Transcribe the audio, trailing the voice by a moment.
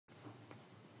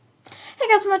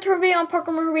guys, my tour video on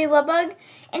Pokemon Ruby Love Bug,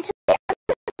 and today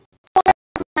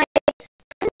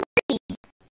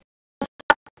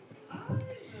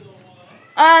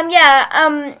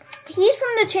he's from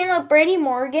the channel Brady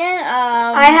Morgan.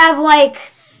 I have like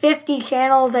 50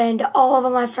 channels, and all of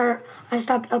them I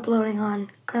stopped uploading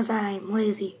on because I'm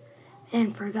lazy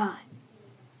and forgot.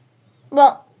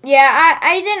 Well, yeah,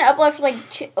 I didn't upload for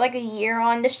like a year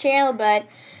on this channel, but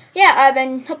yeah, I've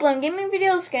been uploading gaming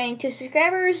videos, getting 2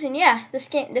 subscribers, and yeah, this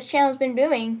channel's been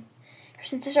booming ever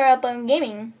since I started uploading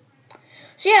gaming.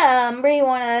 So yeah, Brady,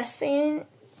 wanna say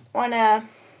what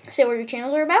your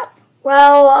channels are about?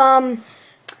 Well, I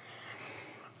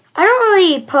don't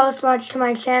really post much to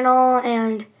my channel,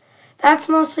 and that's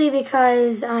mostly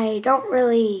because I don't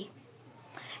really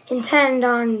intend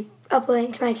on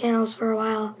uploading to my channels for a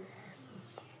while.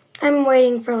 I'm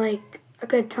waiting for like a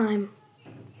good time.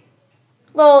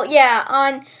 Well, yeah,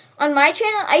 on my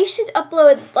channel, I used to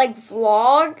upload like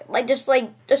vlog,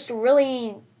 just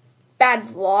really bad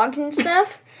vlogs and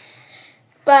stuff.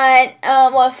 But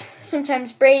with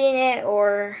sometimes Brady in it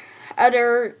or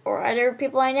other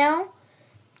people I know.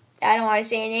 I don't want to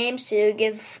say names to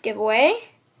give away.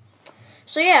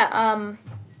 So yeah,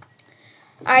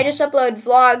 I just upload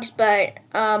vlogs, but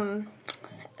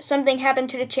something happened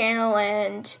to the channel,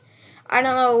 and I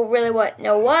don't know really what,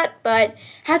 but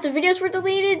half the videos were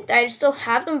deleted. I still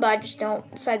have them, but I just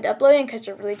don't decide to upload them because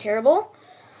they're really terrible.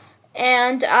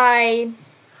 And I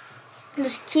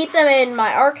just keep them in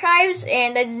my archives,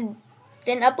 and I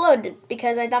didn't upload it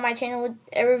because I thought my channel would,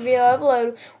 every video I upload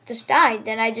would just die.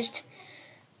 Then I just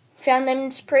found the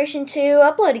inspiration to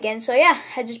upload again. So yeah,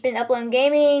 I've just been uploading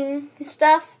gaming and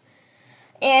stuff.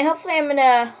 And hopefully I'm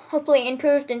gonna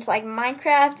improve into like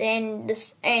Minecraft and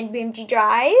BMG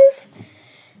Drive,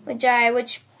 which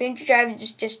BMG Drive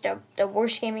is just the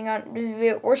worst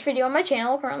video on my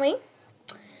channel currently.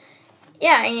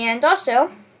 Yeah, and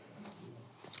also,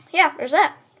 yeah, there's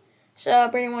that. So,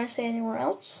 Brady, want to say anywhere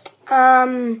else?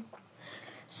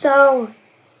 So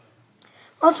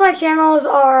most of my channels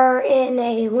are in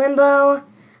a limbo.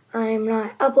 I'm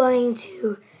not uploading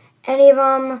to any of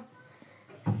them.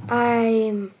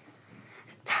 I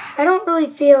don't really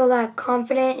feel that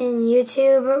confident in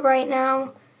YouTube right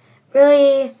now.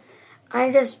 Really,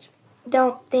 I just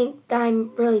don't think that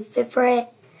I'm really fit for it.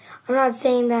 I'm not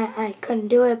saying that I couldn't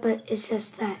do it, but it's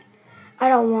just that I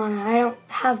don't want to. I don't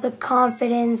have the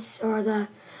confidence or the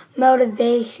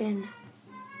motivation.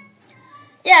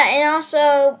 Yeah, and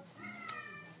also,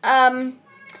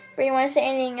 do you want to say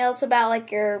anything else about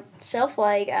like yourself,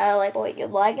 like what you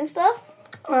like and stuff?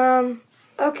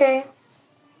 Okay.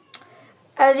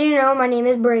 As you know, my name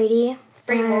is Brady.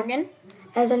 Brady Morgan.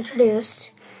 As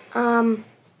introduced. I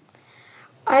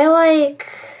like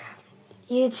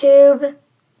YouTube.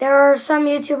 There are some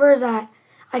YouTubers that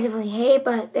I definitely hate,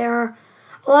 but there are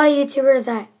a lot of YouTubers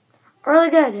that are really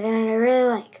good and I really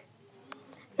like.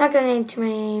 Not gonna name too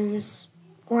many names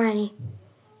or any.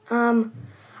 I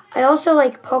also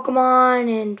like Pokemon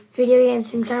and video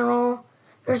games in general.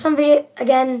 There's some video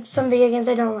games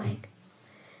I don't like.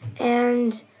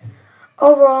 And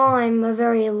overall, I'm a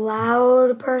very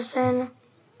loud person,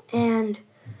 and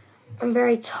I'm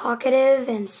very talkative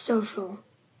and social.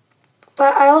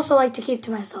 But I also like to keep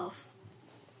to myself.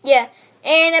 Yeah,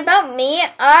 and about me,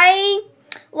 I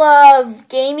love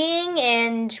gaming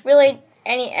and really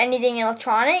anything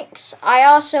electronics. I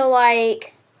also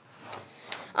like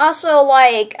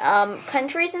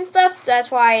countries and stuff.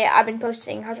 That's why I've been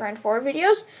posting Cars Around 4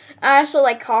 videos. I also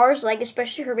like cars, like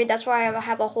especially Herbie. That's why I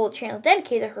have a whole channel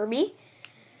dedicated to Herbie.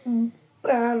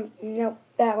 Nope,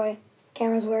 that way.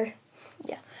 Camera's weird.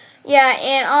 Yeah. Yeah,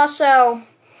 and also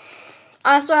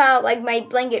have like my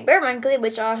Blanket Bear Monthly,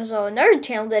 which also another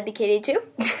channel dedicated to,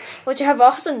 which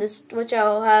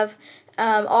I'll have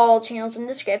all channels in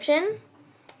the description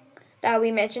that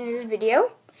we mentioned in this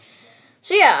video.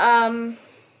 So yeah,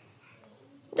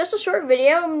 just a short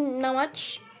video, not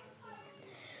much.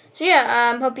 So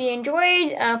yeah, hope you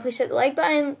enjoyed. Please hit the like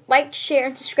button, share,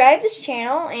 and subscribe to this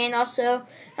channel. And also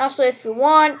if you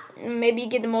want, maybe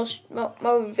get the most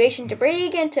motivation to Brady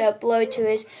again to upload to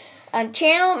his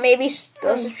channel. Maybe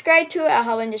go subscribe to it. I'll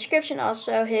have in the description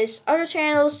also his other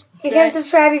channels. You can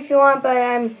subscribe if you want,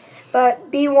 but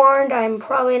be warned, I'm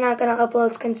probably not gonna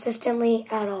upload consistently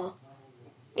at all.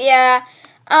 Yeah.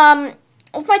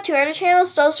 With my 2 other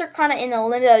channels, those are kind of in the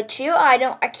limbo too. I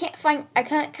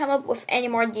can't come up with any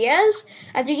more ideas.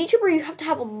 As a YouTuber, you have to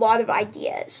have a lot of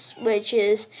ideas, which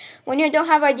is, when you don't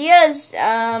have ideas,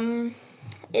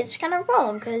 it's kind of a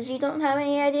problem, because you don't have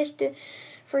any ideas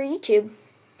for YouTube.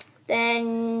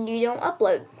 Then you don't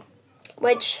upload,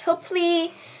 which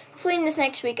hopefully in this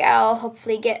next week, I'll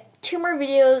hopefully get 2 more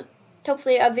videos.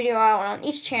 Hopefully a video out on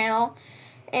each channel.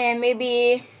 And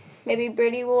maybe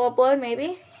Brady will upload,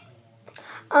 maybe.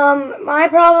 My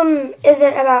problem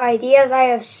isn't about ideas. I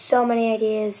have so many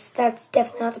ideas. That's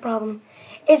definitely not the problem.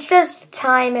 It's just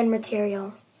time and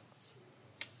material.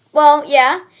 Well,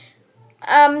 yeah.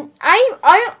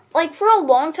 I like for a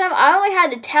long time I only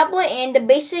had the tablet and the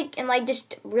basic and like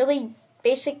just really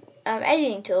basic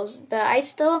editing tools, but I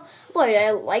still uploaded.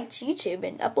 I liked YouTube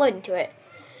and uploading to it.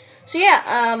 So yeah,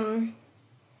 I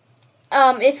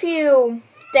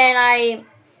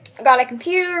got a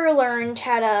computer, learned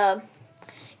how to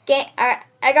game.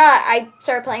 I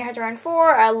started playing Hunter on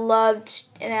 4. I loved,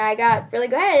 and I got really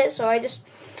good at it. So I just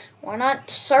why not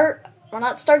start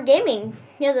gaming?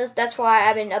 Yeah, that's why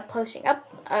I've been posting up.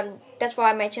 That's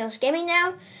why my channel's gaming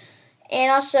now.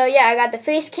 And also, yeah, I got the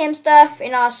face cam stuff,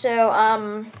 and also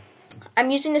I'm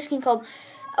using this thing called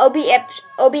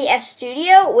OBS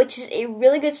Studio, which is a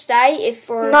really good site if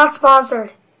for not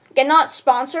sponsored. Yeah, not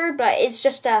sponsored, but it's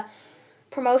just a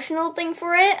promotional thing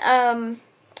for it.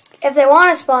 If they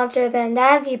want to sponsor, then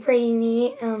that'd be pretty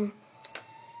neat.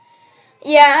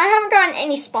 Yeah, I haven't gotten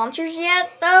any sponsors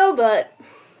yet, though, but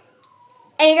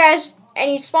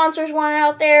any sponsors want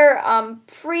out there,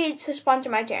 free to sponsor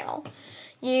my channel.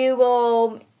 You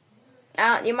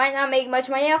might not make much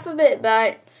money off of it,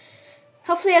 but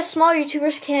hopefully us small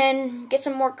YouTubers can get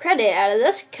some more credit out of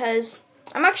this, because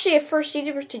I'm actually a first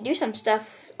YouTuber to do some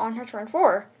stuff on Hunter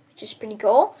 4, which is pretty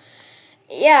cool.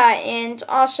 Yeah, and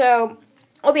also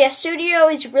OBS Studio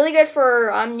is really good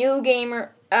for new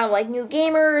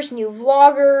gamers, new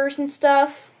vloggers and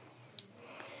stuff.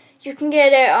 You can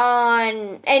get it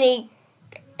on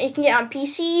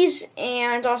PCs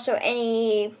and also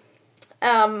any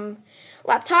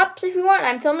laptops if you want.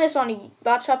 I'm filming this on a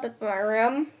laptop in my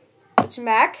room. Put some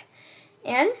back,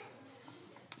 and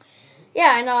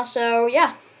yeah, and also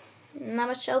yeah, not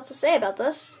much else to say about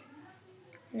this.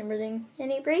 Everything,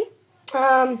 Brady?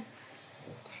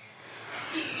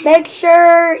 Make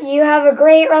sure you have a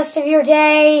great rest of your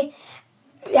day.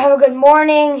 Have a good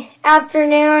morning,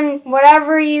 afternoon,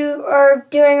 whatever you are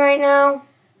doing right now.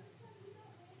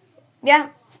 Yeah.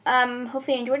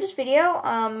 Hopefully you enjoyed this video.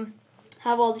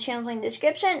 Have all the channels in the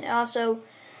description. And also,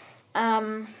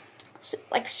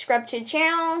 subscribe to the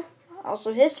channel.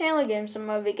 Also his channel. Give him some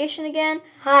motivation again.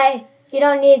 Hi. You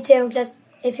don't need to, just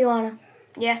if you wanna.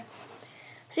 Yeah.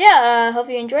 So yeah. Hope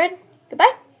you enjoyed.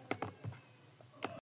 Goodbye.